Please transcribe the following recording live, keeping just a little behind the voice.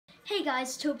Hey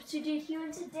guys, Tobsterdude here,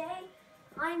 and today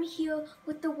I'm here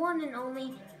with the one and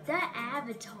only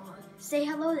theaviatar. Say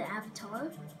hello,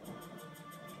 theaviatar.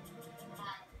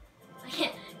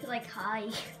 Hi. Like hi.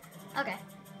 Okay.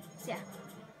 So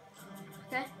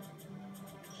yeah.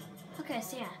 Okay.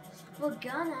 So yeah, we're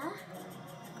gonna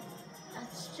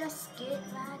let's just get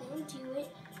right into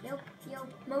it. Yo,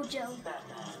 Mojo,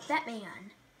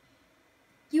 Batman.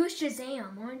 You're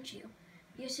Shazam, aren't you?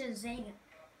 You're Shazam.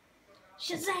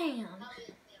 Shazam!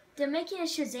 They're making a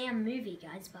Shazam movie,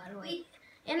 guys, by the way.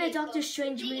 And a Doctor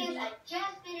Strange movie. I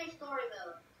just finished story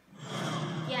mode.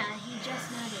 Yeah, he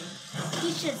just nodded.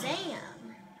 He's Shazam!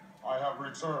 I have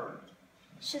returned.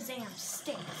 Shazam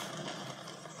stinks.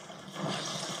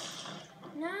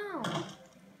 No!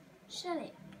 Shut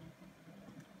it.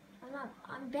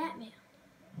 I'm Batman.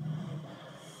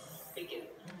 Begin.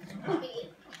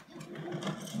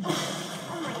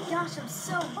 Oh my gosh, I'm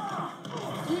so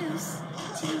used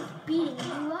to beating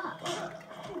you up.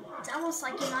 It's almost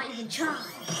like you're not even trying.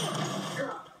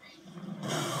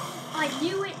 I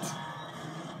knew it.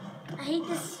 I hate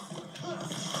this.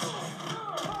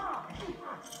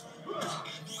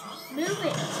 Move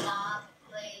it. Stop,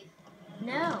 please.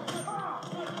 No.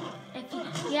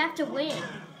 If you have to win.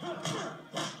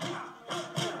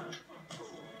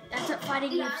 That's what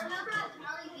fighting Yeah, is. I remember at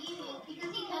Charlie beating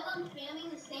because he kept on spamming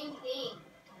the same thing.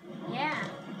 Yeah.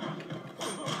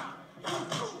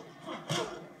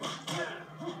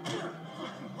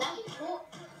 That's cool.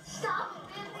 Stop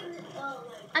spamming the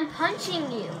I'm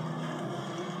punching you.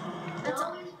 That's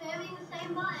all. you're spamming the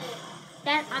same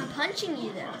button. I'm punching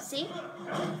you though, see?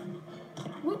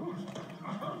 Whoop.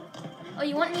 Oh,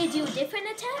 you want me to do a different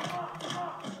attack?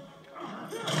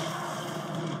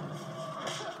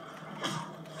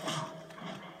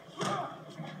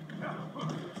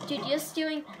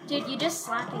 Dude, you're just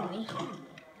slapping me.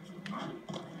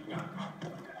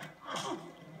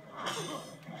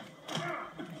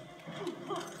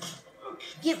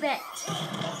 Get wrecked.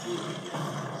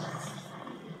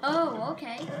 Oh,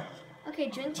 okay. Okay,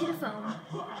 drink to the foam.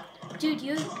 Dude,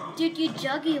 your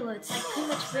jugular's like pretty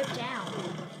much ripped out.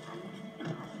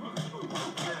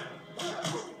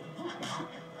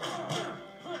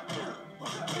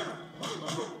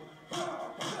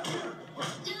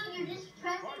 Dude, you're just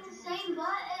pressing the same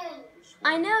button.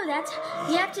 I know,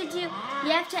 you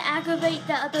have to aggravate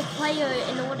the other player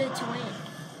in order to win.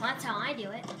 Well, that's how I do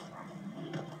it.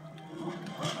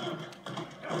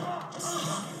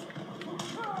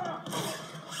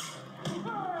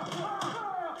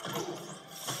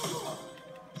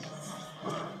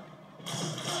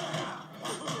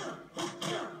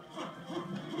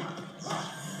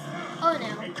 Oh no.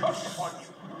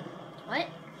 What?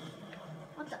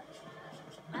 What the?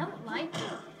 I don't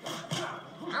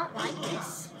like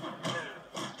this.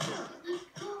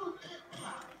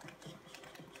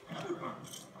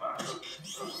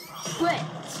 Quit.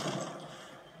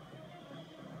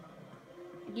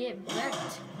 Get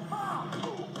wrecked.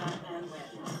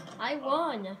 I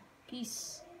won.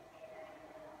 Peace.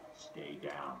 Stay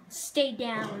down. Stay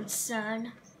down,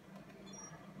 son.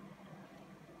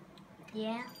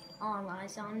 Yeah, all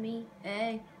eyes on me.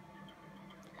 Hey.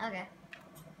 Okay.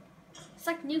 It's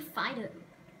like new fighter.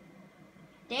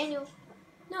 Daniel.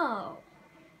 No.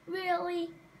 Really?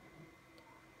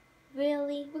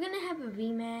 Really? We're gonna have a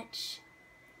rematch.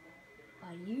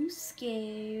 Are you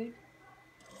scared?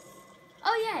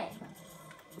 Oh, yay.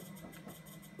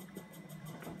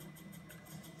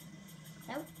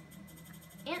 Nope.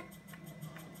 And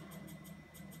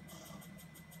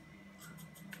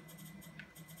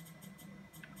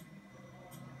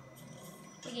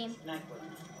the game.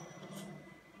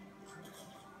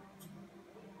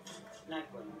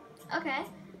 Okay.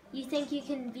 You think you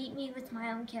can beat me with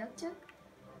my own character?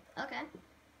 Okay.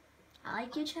 I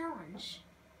like your challenge.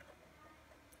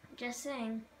 Just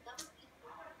saying.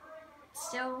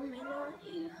 Still may not.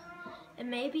 It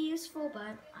may be useful,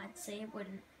 but I'd say it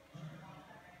wouldn't.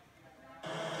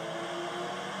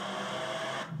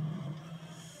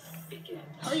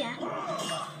 Oh yeah.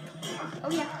 Oh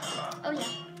yeah. Oh yeah.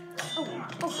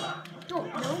 Oh.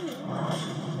 Don't know me.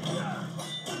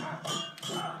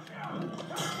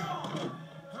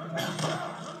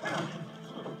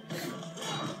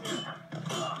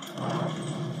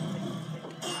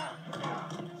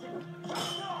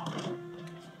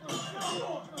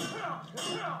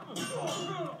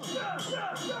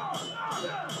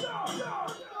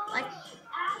 Like,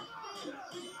 Ashton,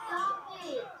 stop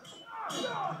it.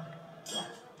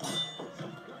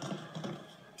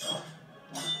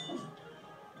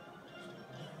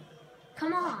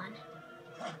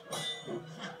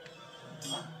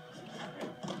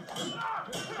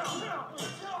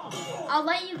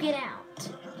 get out,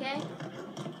 okay?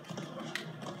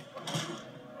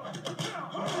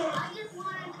 I just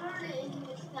want to turn it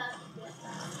into stuff.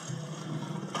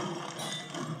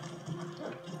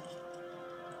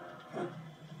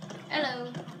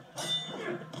 Hello.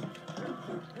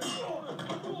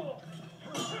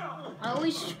 I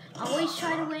always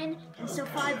try to win, and so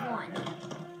 5-1.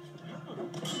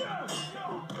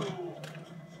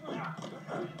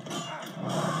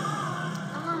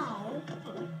 Oh,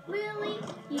 really?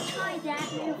 You tried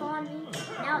that move on me?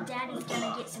 Now Daddy's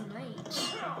gonna get some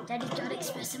rage. Daddy's gotta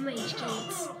express some rage,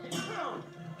 kids.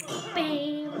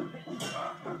 Bam.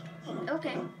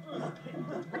 Okay.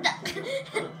 What the?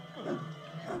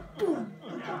 Boom.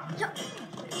 Yup.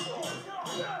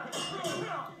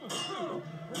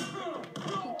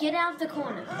 Get out of the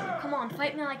corner. Come on,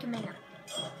 fight me like a man.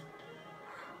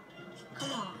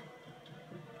 Come on.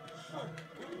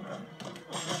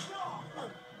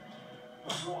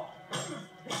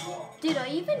 Dude, are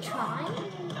you even trying?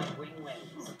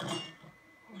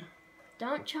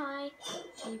 Don't try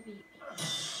to beat me.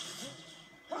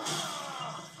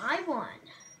 I won.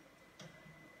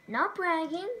 Not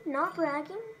bragging, not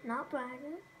bragging, not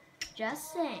bragging.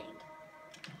 Just saying.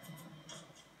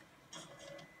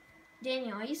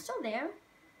 Daniel, are you still there?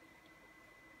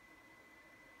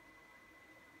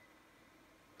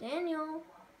 Daniel.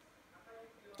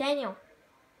 Daniel.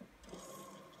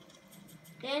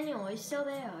 Daniel, are you still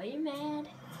there? Are you mad?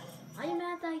 Are you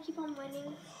mad that I keep on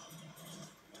winning?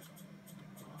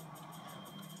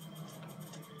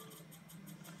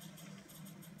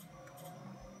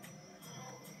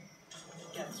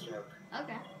 Deathstroke.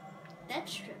 Okay.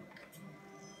 Deathstroke.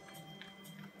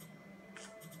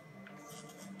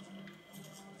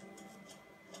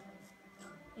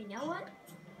 You know what?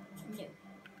 No.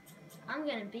 I'm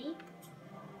gonna be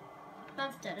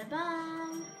bum da da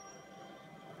bum.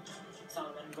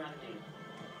 Solomon Grundy.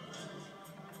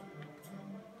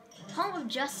 Home of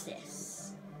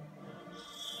Justice.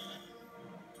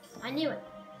 I knew it.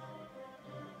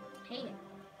 Hate it.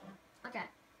 Okay.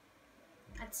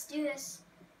 Let's do this.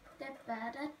 Da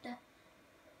ba da da.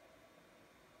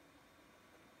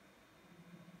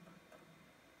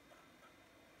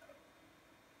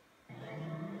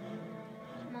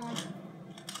 Come on.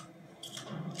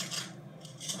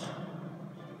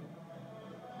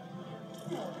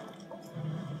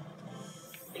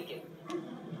 Begin.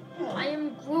 I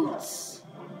am Groot.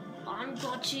 I'm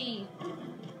Gotchi.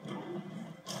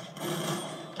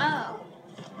 Oh.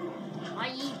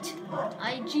 I eat.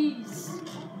 I cheese.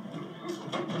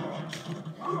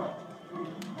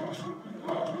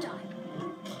 Die.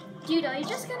 Dude, are you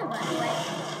just gonna run away?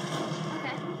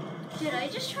 Okay. Dude, are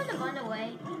you just trying to run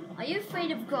away? Are you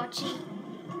afraid of Gotchi?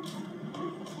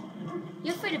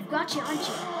 You're afraid of Gotchi, aren't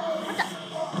you?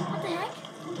 What the heck?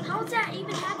 How is that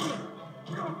even happening?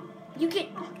 You get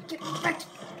wrecked,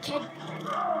 kid.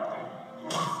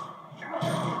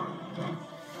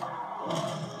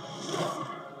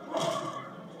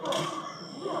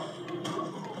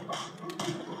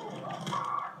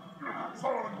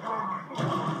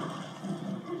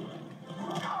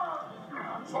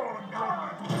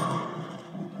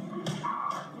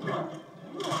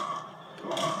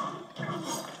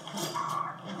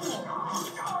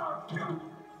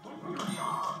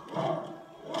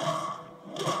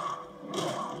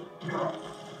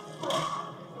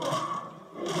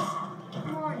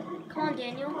 Come on,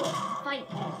 Daniel. Fight.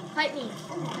 Fight me.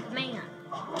 Like a man.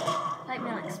 Fight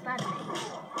me like Spider-Man.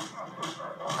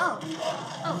 Oh.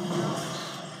 Oh.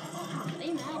 Are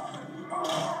you mad?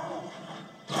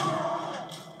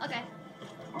 Okay.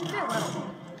 Farewell.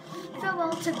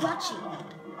 Farewell to Gotchi.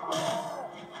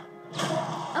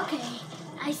 Okay.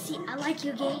 I see. I like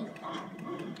your game.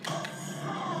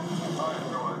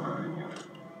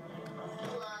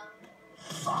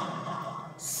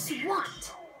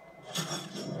 SWAT.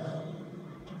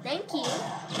 Thank you.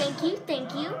 Thank you.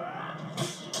 Thank you.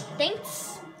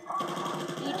 Thanks.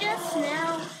 You just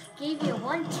now gave you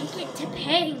 1 ticket to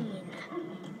pain.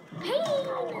 Pain.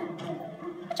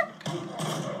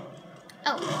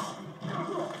 Oh.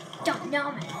 Don't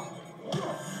know me.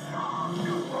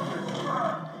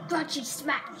 Gotchi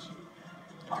smash.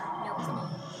 No, it's not.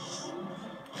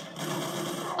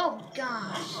 Oh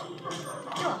gosh.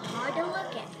 You're hard to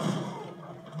look at.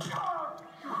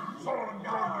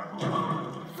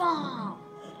 Fall.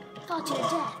 Fall to your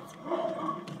death.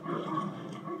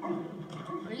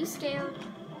 Are you scared?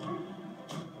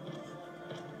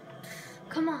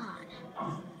 Come on.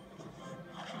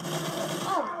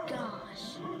 Oh gosh.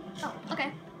 Oh,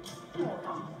 okay.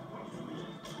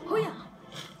 Hoo-yah.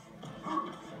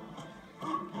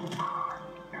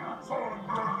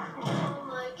 Oh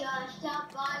my gosh, that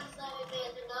body slamming me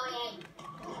is enough.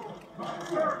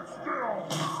 Stand still!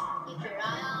 Keep your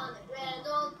eye on the grand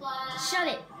old flag. Shut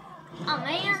it. Oh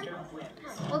man. Mr.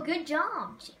 wins. Well, good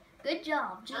job. Good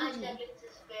job, 9 GG. seconds to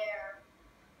spare.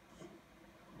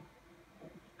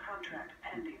 Contract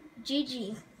pending.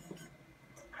 GG.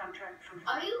 Contract fulfilled.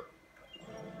 Are you?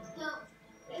 So,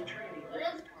 Training.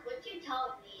 what you're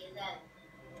telling me is that.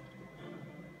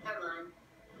 Never mind.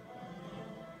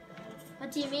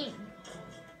 What do you mean?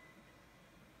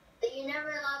 That you're never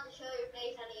allowed to show your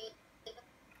face on the.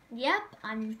 Yep,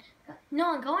 I'm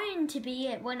going to be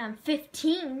it when I'm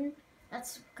 15.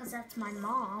 That's because that's my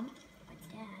mom, my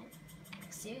dad.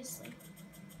 Seriously.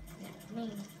 Yeah,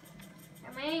 I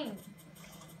mean,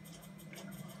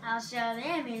 I'll show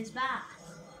them his bath.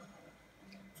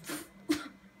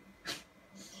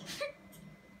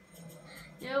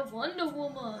 You're Wonder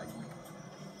Woman.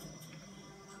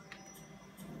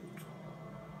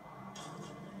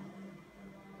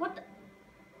 What the?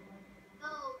 No,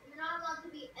 you're not allowed to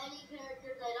be any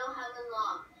characters I don't have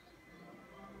unlocked.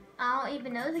 I don't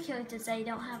even know the characters I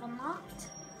don't have unlocked.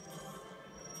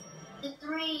 The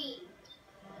 3.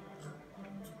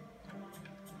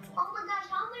 Oh my gosh,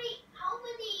 how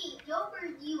many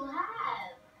Jokers do you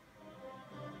have?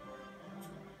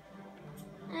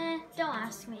 Don't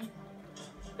ask me.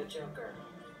 The Joker.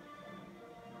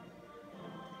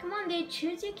 Come on, dude,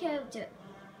 choose your character.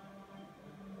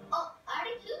 Oh, I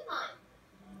already choose mine.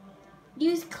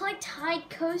 Use click hide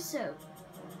cursor.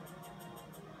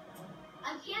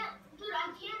 I can't, dude,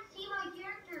 I can't see my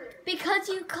character. Because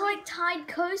you clicked hide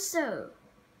cursor.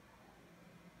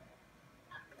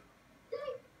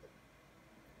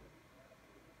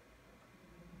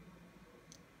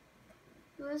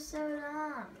 You're so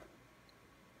dumb.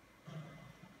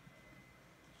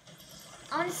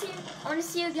 I wanna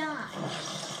see a guy.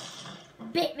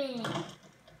 Batman.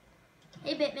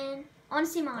 Hey Batman. I wanna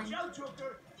see mine.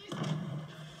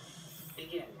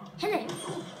 Begin. Hello.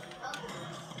 Oh,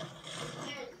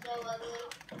 your hair is so ugly.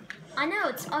 I know,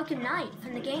 it's Arkham Knight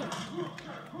from the game.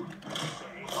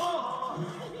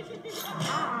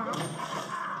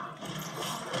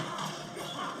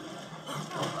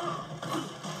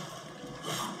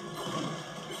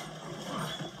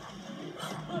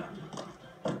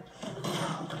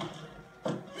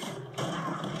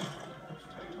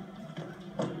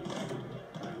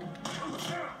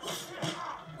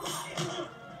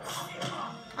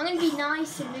 I'm gonna be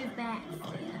nice and move back.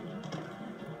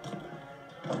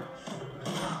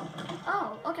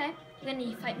 Oh, okay. You're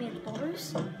gonna fight me at the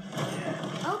boulders?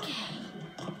 Okay.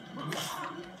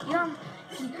 You're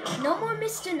no more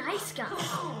Mr. Nice Guy.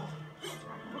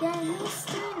 Then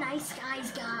Mr. Nice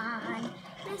Guy's gone.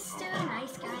 Mr.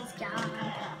 Nice Guy's gone.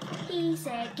 He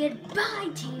said goodbye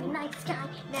to Nice Guy.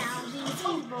 Now he's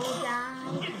evil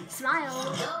guy. Smile.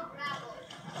 No gravel.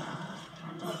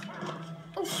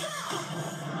 Oh.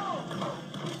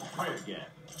 Try again.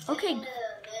 Okay,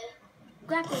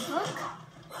 grapple hook.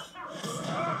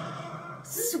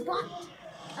 Swat.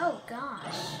 Oh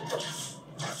gosh.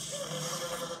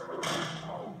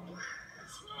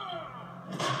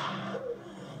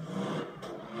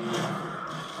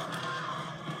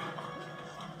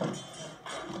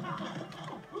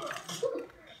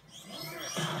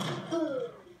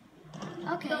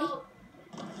 Okay. No.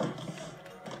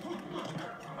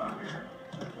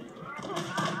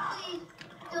 Please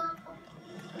don't.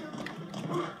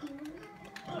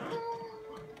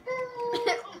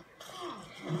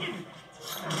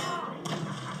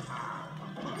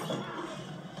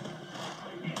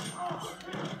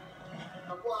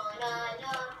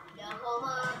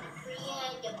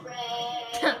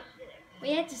 We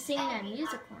had to sing that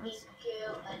music once.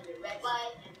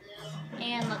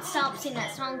 And let's stop singing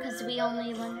that song because we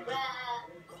only learned.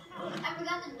 I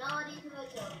forgot the melody to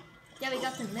it too. Yeah, we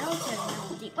got the military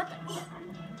melody. What the?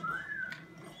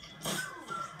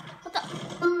 What the?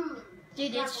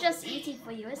 Dude, it's just easy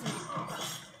for you, isn't it?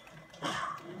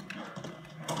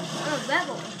 Oh,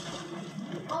 rebel.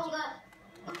 Oh god.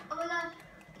 Oh my gosh.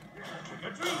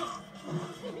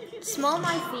 Small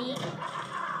my feet.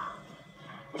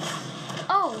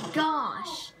 Oh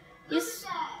gosh. Who's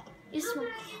that? You small.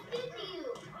 Look what I just did to you.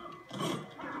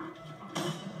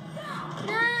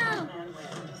 No. Man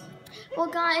wins. Well,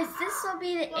 guys, this will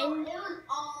be the No, end. it was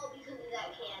all because of that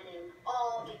cannon.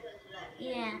 All because of that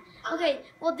cannon. Yeah. Okay.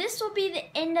 Well, this will be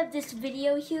the end of this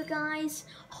video here, guys.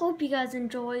 Hope you guys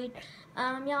enjoyed.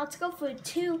 Yeah, let's go for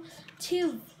three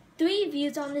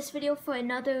views on this video for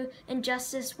another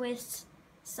injustice with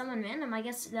someone random. I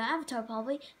guess the avatar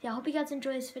probably. Yeah. I hope you guys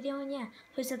enjoyed this video, and yeah,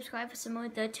 please subscribe for some more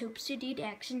of the Tobsterdude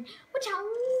action. Watch out.